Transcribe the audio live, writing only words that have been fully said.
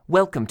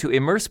Welcome to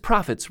Immerse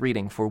Prophets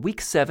reading for Week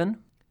 7,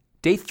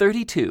 Day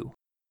 32.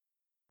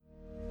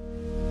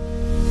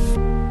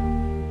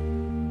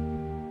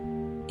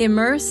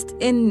 Immersed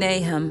in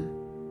Nahum.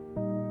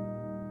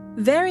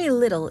 Very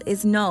little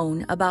is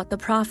known about the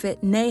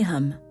prophet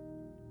Nahum.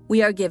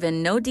 We are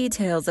given no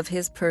details of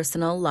his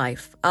personal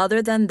life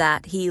other than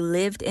that he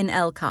lived in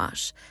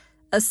Elkosh,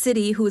 a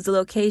city whose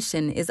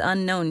location is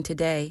unknown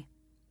today.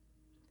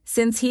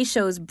 Since he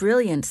shows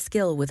brilliant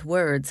skill with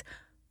words,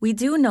 we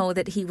do know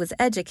that he was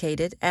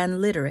educated and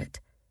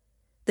literate.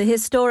 The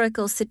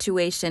historical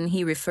situation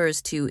he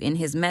refers to in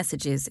his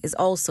messages is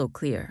also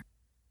clear.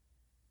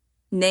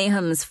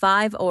 Nahum's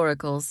 5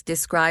 oracles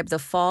describe the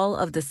fall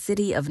of the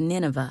city of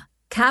Nineveh,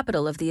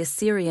 capital of the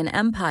Assyrian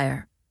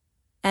Empire,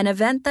 an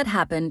event that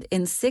happened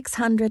in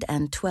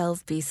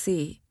 612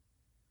 BC.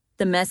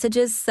 The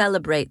messages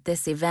celebrate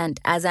this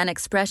event as an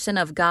expression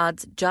of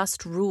God's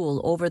just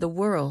rule over the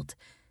world,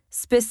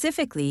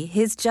 specifically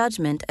his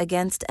judgment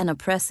against an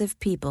oppressive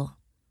people.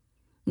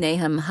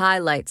 Nahum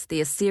highlights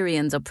the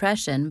Assyrians'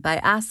 oppression by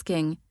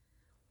asking,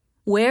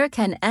 "Where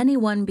can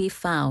anyone be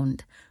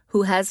found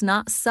who has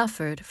not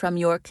suffered from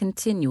your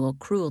continual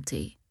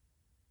cruelty?"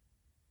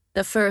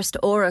 The first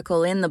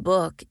oracle in the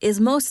book is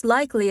most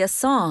likely a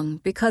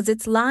song because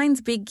its lines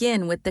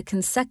begin with the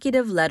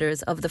consecutive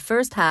letters of the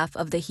first half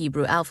of the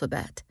Hebrew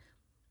alphabet.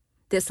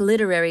 This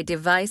literary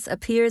device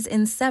appears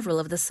in several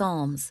of the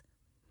Psalms.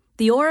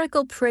 The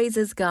oracle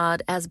praises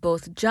God as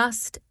both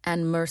just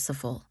and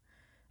merciful,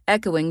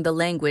 echoing the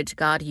language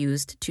God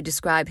used to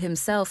describe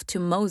himself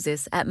to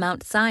Moses at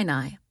Mount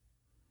Sinai.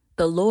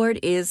 The Lord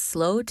is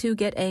slow to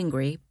get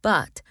angry,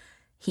 but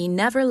he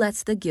never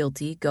lets the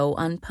guilty go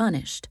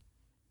unpunished.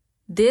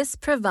 This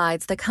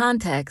provides the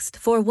context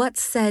for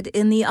what's said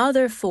in the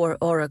other 4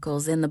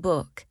 oracles in the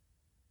book,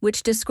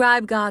 which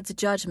describe God's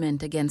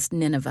judgment against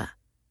Nineveh.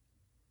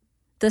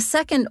 The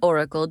second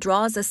oracle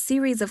draws a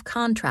series of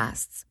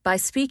contrasts by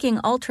speaking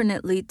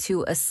alternately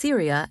to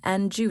Assyria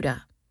and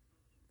Judah.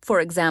 For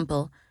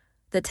example,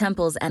 the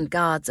temples and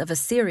gods of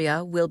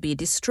Assyria will be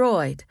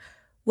destroyed,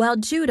 while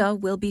Judah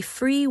will be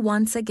free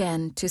once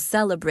again to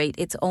celebrate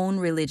its own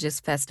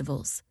religious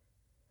festivals.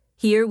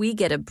 Here we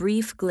get a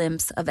brief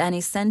glimpse of an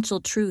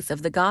essential truth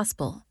of the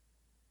gospel.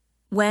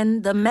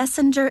 When the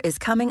messenger is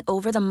coming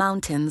over the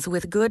mountains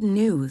with good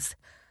news,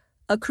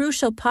 a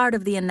crucial part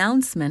of the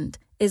announcement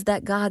is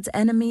that God's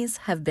enemies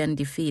have been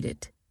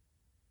defeated.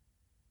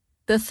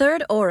 The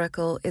third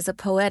oracle is a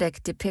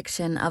poetic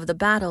depiction of the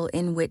battle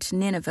in which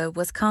Nineveh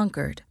was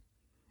conquered.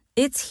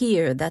 It's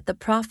here that the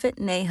prophet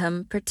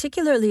Nahum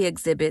particularly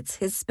exhibits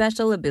his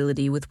special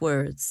ability with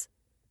words.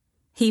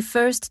 He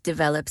first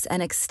develops an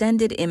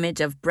extended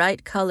image of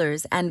bright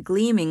colors and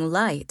gleaming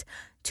light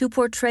to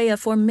portray a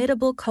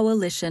formidable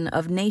coalition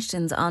of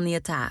nations on the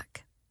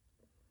attack.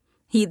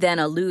 He then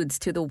alludes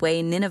to the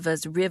way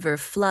Nineveh's river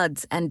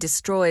floods and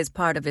destroys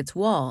part of its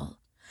wall,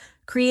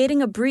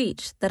 creating a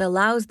breach that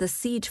allows the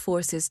siege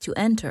forces to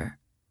enter.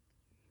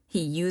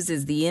 He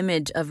uses the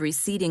image of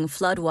receding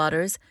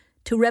floodwaters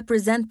to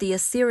represent the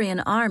Assyrian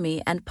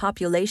army and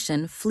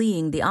population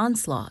fleeing the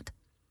onslaught.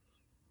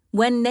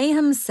 When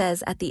Nahum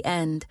says at the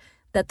end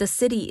that the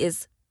city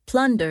is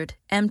plundered,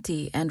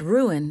 empty, and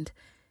ruined,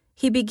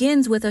 he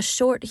begins with a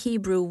short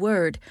Hebrew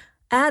word,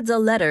 adds a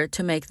letter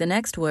to make the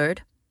next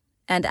word,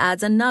 and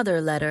adds another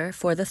letter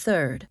for the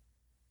third,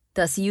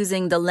 thus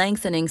using the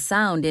lengthening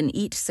sound in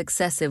each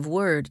successive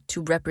word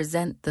to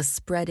represent the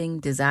spreading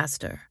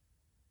disaster.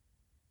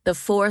 The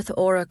fourth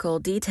oracle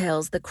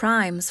details the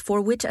crimes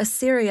for which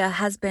Assyria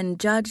has been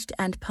judged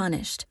and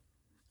punished.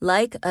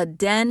 Like a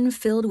den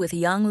filled with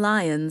young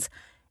lions,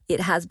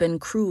 it has been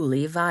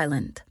cruelly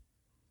violent.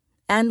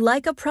 And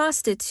like a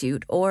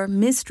prostitute or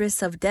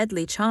mistress of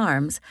deadly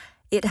charms,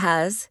 it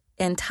has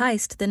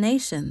enticed the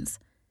nations,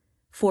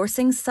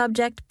 forcing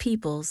subject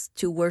peoples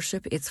to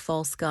worship its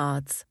false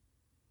gods.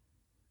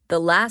 The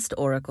last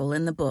oracle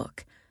in the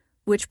book,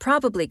 which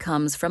probably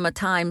comes from a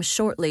time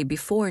shortly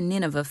before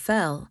Nineveh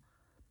fell,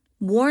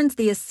 warns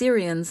the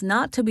Assyrians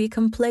not to be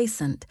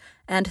complacent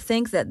and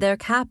think that their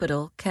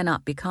capital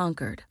cannot be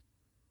conquered.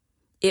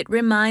 It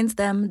reminds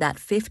them that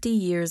 50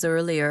 years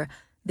earlier,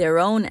 their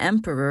own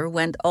emperor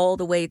went all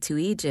the way to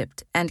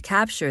Egypt and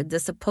captured the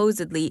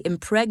supposedly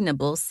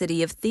impregnable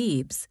city of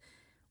Thebes,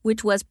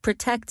 which was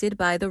protected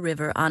by the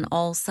river on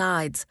all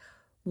sides,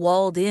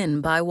 walled in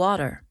by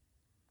water.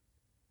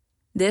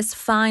 This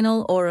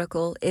final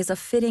oracle is a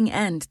fitting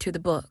end to the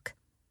book.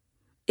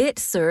 It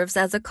serves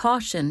as a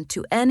caution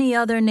to any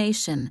other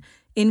nation,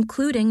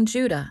 including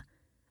Judah,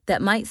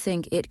 that might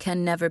think it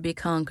can never be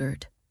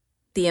conquered.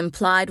 The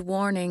implied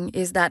warning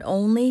is that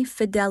only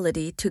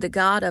fidelity to the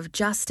God of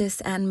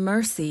justice and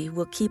mercy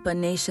will keep a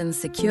nation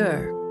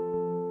secure.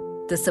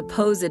 The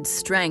supposed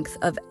strength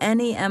of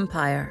any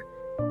empire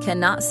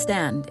cannot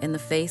stand in the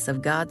face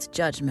of God's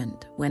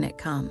judgment when it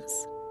comes.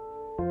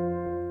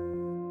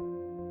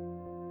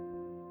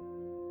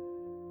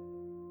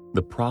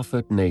 The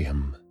prophet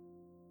Nahum.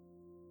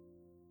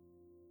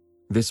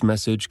 This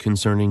message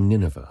concerning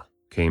Nineveh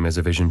came as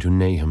a vision to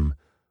Nahum,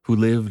 who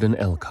lived in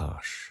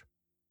Elkosh.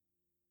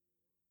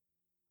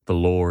 The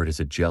Lord is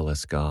a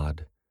jealous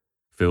God,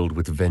 filled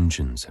with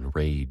vengeance and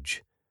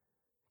rage.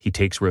 He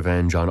takes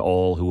revenge on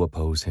all who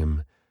oppose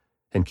him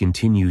and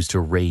continues to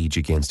rage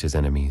against his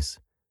enemies.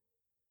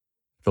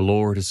 The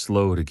Lord is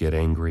slow to get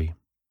angry,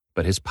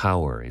 but his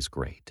power is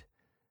great,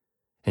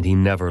 and he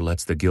never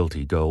lets the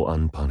guilty go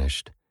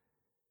unpunished.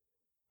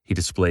 He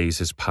displays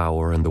his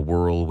power in the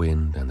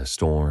whirlwind and the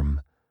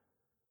storm.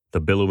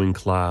 The billowing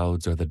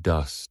clouds are the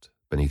dust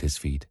beneath his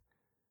feet.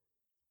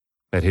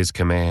 At his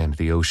command,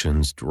 the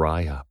oceans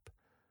dry up,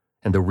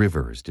 and the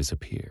rivers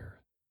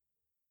disappear.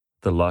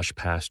 The lush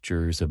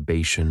pastures of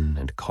Bashan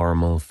and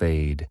Carmel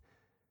fade,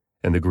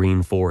 and the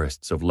green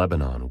forests of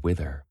Lebanon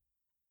wither.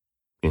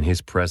 In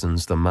his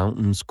presence the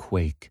mountains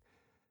quake,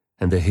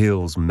 and the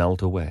hills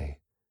melt away.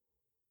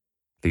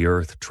 The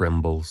earth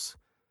trembles,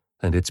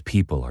 and its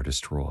people are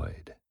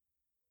destroyed.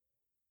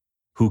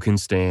 Who can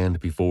stand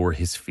before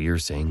his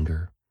fierce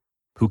anger?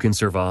 Who can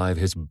survive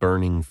his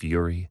burning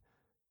fury?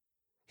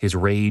 His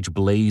rage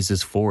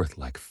blazes forth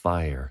like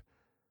fire,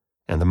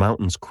 and the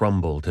mountains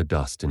crumble to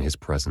dust in his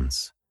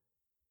presence.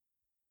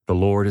 The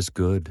Lord is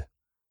good,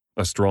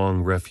 a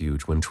strong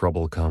refuge when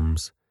trouble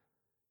comes.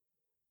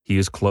 He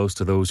is close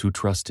to those who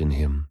trust in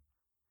him,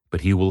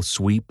 but he will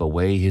sweep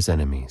away his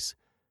enemies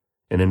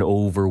in an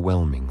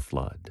overwhelming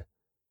flood.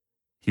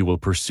 He will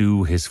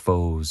pursue his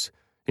foes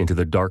into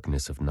the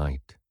darkness of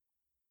night.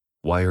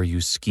 Why are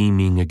you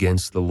scheming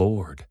against the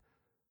Lord?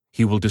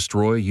 He will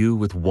destroy you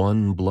with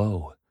one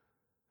blow.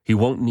 He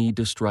won't need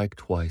to strike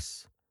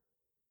twice.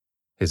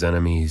 His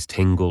enemies,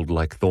 tangled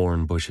like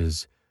thorn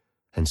bushes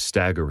and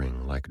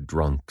staggering like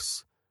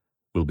drunks,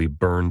 will be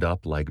burned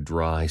up like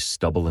dry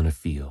stubble in a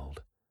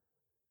field.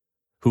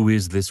 Who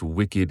is this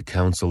wicked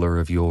counselor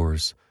of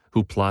yours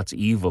who plots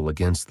evil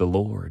against the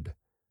Lord?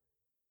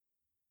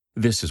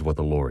 This is what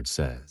the Lord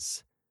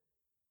says.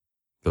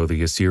 Though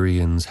the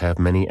Assyrians have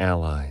many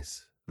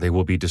allies, they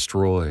will be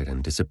destroyed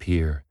and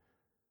disappear.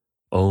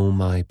 O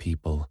my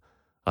people,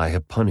 I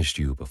have punished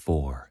you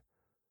before,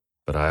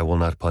 but I will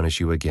not punish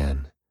you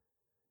again.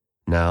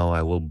 Now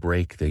I will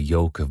break the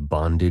yoke of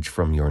bondage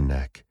from your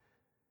neck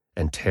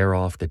and tear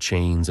off the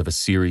chains of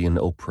Assyrian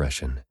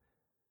oppression.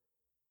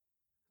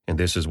 And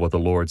this is what the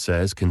Lord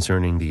says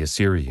concerning the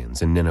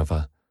Assyrians in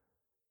Nineveh.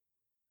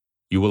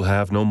 You will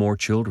have no more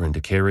children to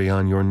carry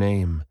on your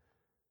name.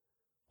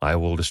 I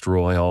will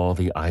destroy all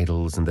the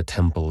idols and the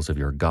temples of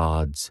your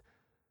gods.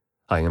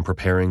 I am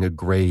preparing a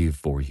grave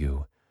for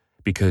you,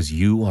 because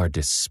you are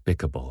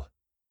despicable.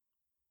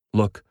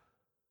 Look,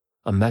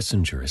 a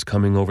messenger is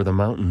coming over the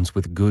mountains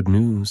with good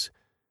news.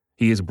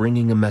 He is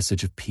bringing a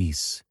message of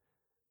peace.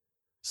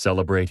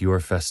 Celebrate your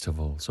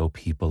festivals, O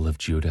people of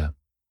Judah,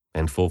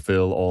 and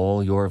fulfill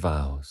all your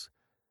vows.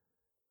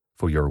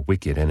 For your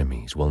wicked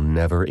enemies will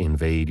never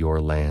invade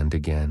your land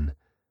again.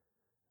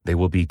 They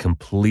will be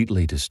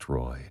completely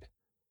destroyed.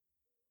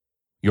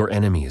 Your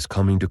enemy is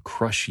coming to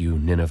crush you,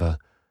 Nineveh.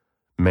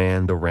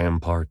 Man the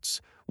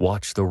ramparts,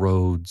 watch the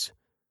roads.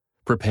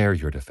 Prepare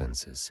your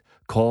defenses,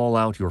 call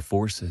out your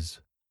forces.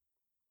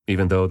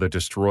 Even though the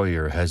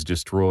destroyer has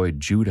destroyed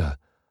Judah,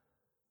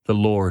 the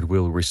Lord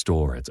will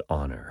restore its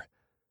honor.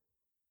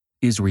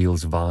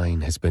 Israel's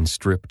vine has been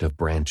stripped of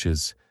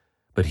branches,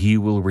 but he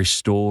will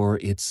restore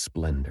its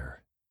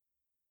splendor.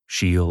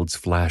 Shields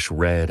flash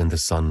red in the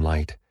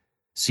sunlight.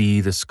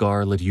 See the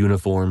scarlet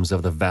uniforms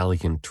of the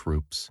valiant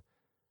troops.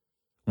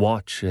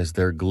 Watch as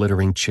their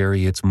glittering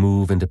chariots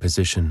move into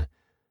position,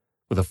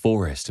 with a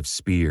forest of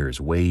spears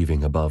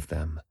waving above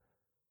them.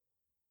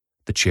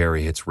 The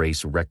chariots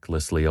race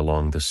recklessly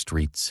along the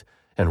streets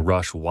and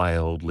rush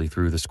wildly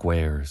through the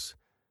squares.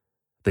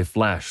 They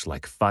flash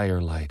like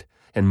firelight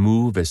and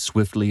move as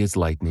swiftly as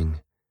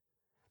lightning.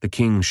 The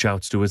king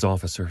shouts to his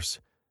officers.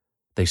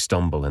 They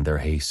stumble in their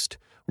haste,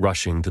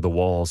 rushing to the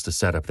walls to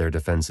set up their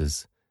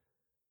defenses.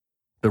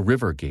 The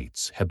river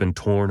gates have been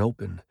torn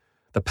open.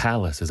 The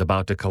palace is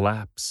about to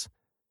collapse.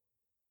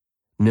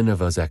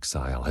 Nineveh's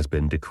exile has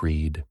been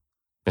decreed,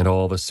 and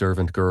all the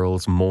servant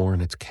girls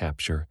mourn its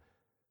capture.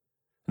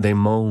 They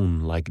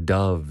moan like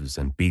doves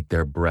and beat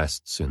their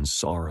breasts in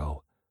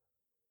sorrow.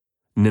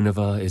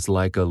 Nineveh is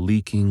like a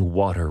leaking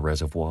water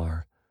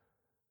reservoir.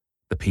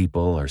 The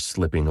people are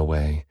slipping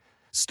away.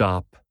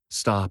 Stop,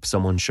 stop,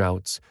 someone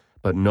shouts,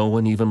 but no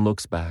one even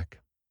looks back.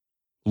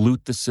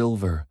 Loot the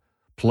silver,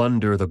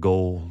 plunder the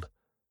gold.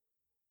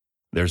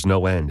 There's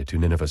no end to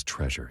Nineveh's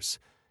treasures,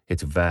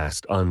 its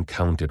vast,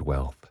 uncounted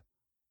wealth.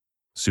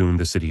 Soon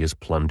the city is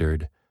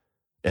plundered,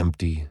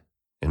 empty,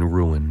 and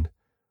ruined.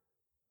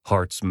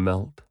 Hearts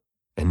melt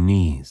and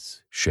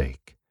knees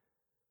shake.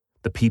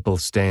 The people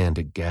stand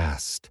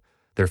aghast,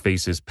 their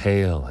faces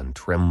pale and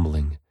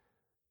trembling.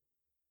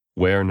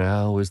 Where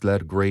now is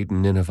that great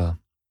Nineveh,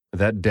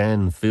 that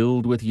den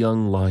filled with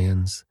young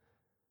lions?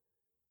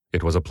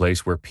 It was a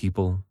place where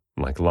people,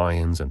 like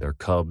lions and their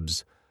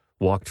cubs,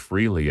 walked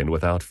freely and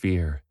without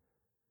fear.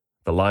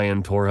 The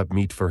lion tore up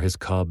meat for his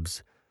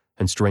cubs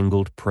and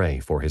strangled prey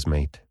for his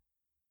mate.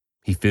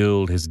 He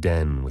filled his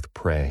den with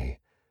prey,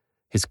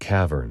 his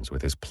caverns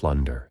with his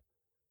plunder.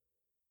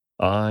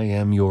 I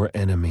am your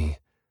enemy.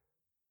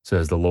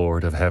 says the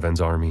Lord of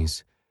heaven's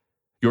armies.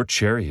 Your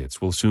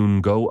chariots will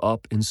soon go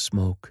up in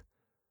smoke.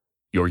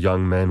 Your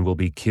young men will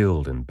be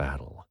killed in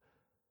battle.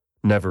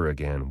 Never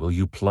again will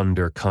you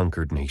plunder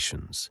conquered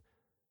nations.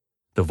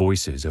 The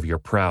voices of your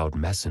proud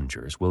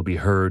messengers will be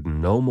heard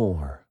no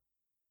more.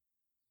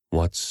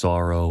 What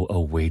sorrow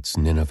awaits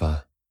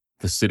Nineveh,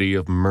 the city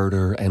of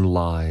murder and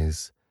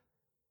lies.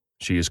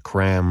 She is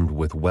crammed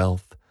with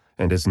wealth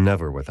and is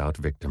never without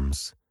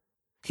victims.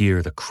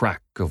 Hear the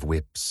crack of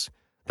whips,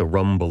 the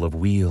rumble of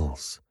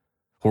wheels.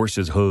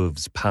 Horses'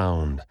 hooves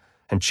pound,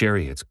 and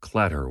chariots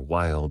clatter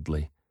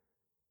wildly.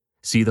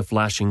 See the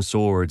flashing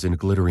swords and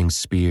glittering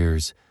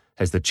spears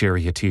as the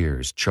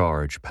charioteers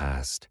charge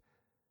past.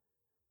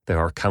 There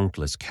are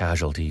countless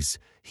casualties,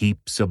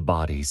 heaps of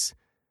bodies,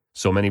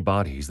 so many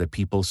bodies that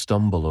people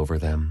stumble over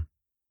them.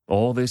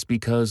 All this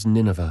because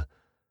Nineveh,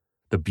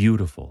 the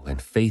beautiful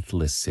and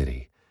faithless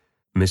city,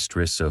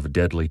 mistress of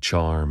deadly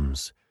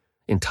charms,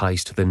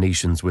 enticed the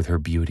nations with her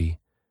beauty.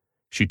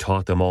 She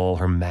taught them all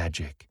her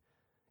magic,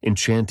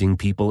 enchanting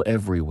people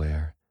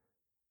everywhere.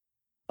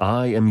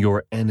 I am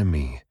your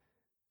enemy,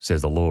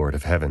 says the Lord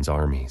of heaven's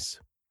armies.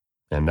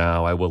 And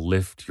now I will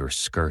lift your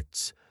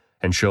skirts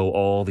and show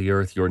all the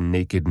earth your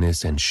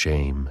nakedness and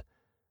shame.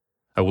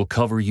 I will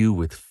cover you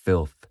with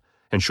filth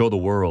and show the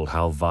world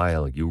how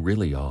vile you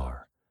really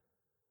are.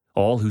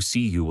 All who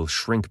see you will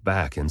shrink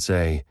back and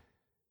say,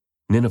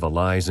 Nineveh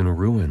lies in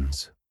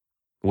ruins.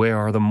 Where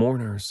are the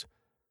mourners?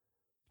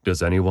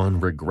 Does anyone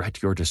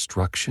regret your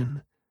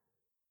destruction?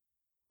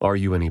 Are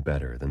you any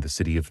better than the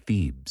city of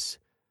Thebes,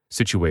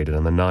 situated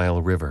on the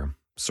Nile River,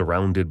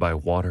 surrounded by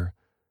water?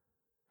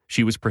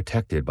 She was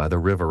protected by the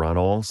river on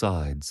all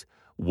sides,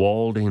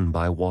 walled in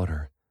by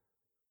water.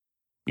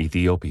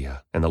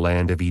 Ethiopia and the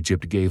land of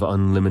Egypt gave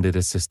unlimited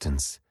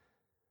assistance.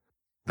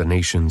 The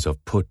nations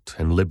of Put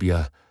and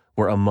Libya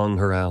were among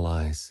her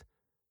allies.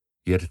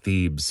 Yet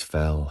Thebes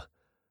fell,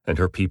 and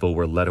her people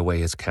were led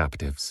away as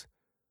captives.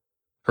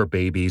 Her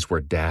babies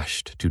were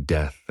dashed to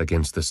death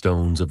against the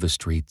stones of the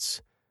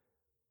streets.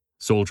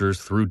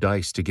 Soldiers threw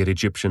dice to get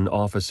Egyptian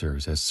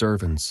officers as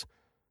servants.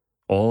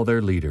 All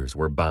their leaders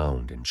were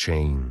bound in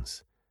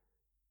chains.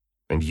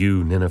 And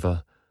you,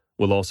 Nineveh,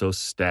 will also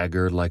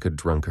stagger like a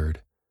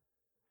drunkard.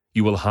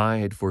 You will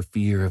hide for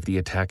fear of the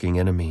attacking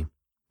enemy.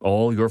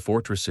 All your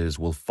fortresses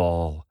will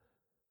fall.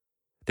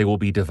 They will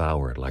be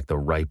devoured like the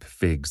ripe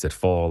figs that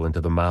fall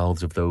into the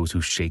mouths of those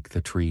who shake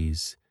the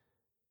trees.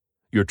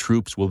 Your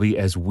troops will be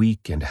as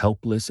weak and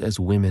helpless as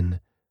women.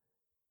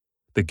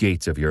 The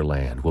gates of your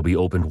land will be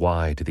opened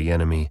wide to the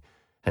enemy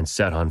and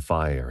set on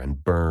fire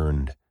and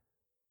burned.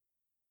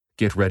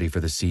 Get ready for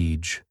the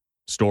siege.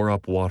 Store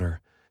up water.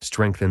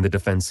 Strengthen the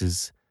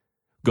defenses.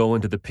 Go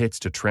into the pits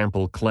to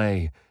trample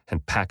clay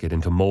and pack it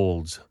into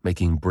molds,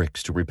 making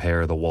bricks to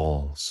repair the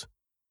walls.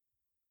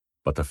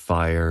 But the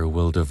fire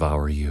will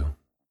devour you.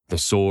 The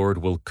sword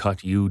will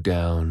cut you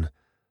down.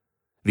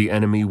 The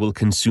enemy will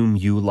consume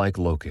you like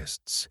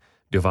locusts,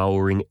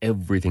 devouring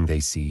everything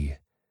they see.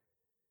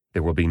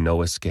 There will be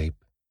no escape,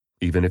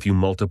 even if you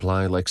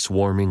multiply like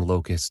swarming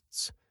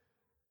locusts.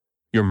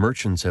 Your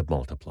merchants have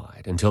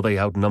multiplied until they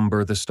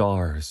outnumber the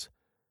stars.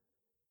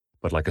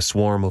 But like a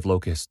swarm of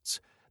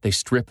locusts, they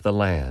strip the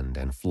land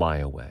and fly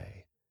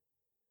away.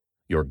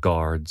 Your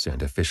guards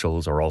and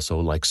officials are also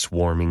like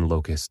swarming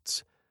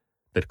locusts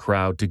that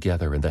crowd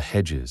together in the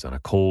hedges on a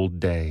cold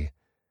day.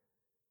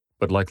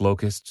 But like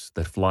locusts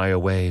that fly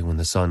away when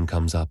the sun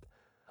comes up,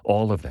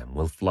 all of them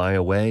will fly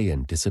away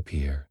and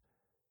disappear.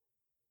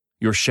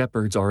 Your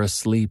shepherds are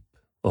asleep,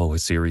 O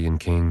Assyrian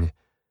king.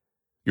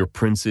 Your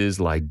princes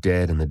lie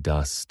dead in the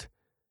dust.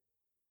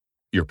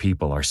 Your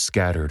people are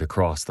scattered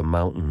across the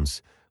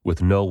mountains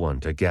with no one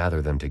to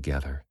gather them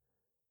together.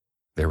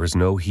 There is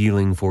no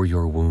healing for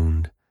your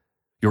wound.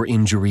 Your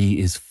injury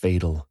is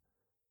fatal.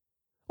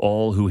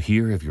 All who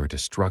hear of your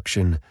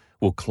destruction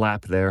will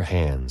clap their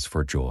hands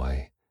for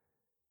joy.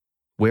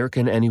 Where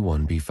can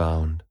anyone be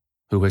found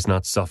who has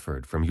not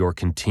suffered from your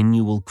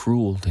continual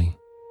cruelty?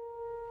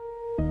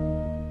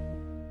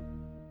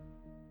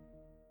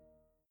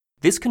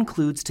 This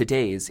concludes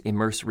today's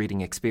Immerse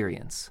Reading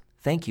Experience.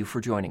 Thank you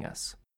for joining us.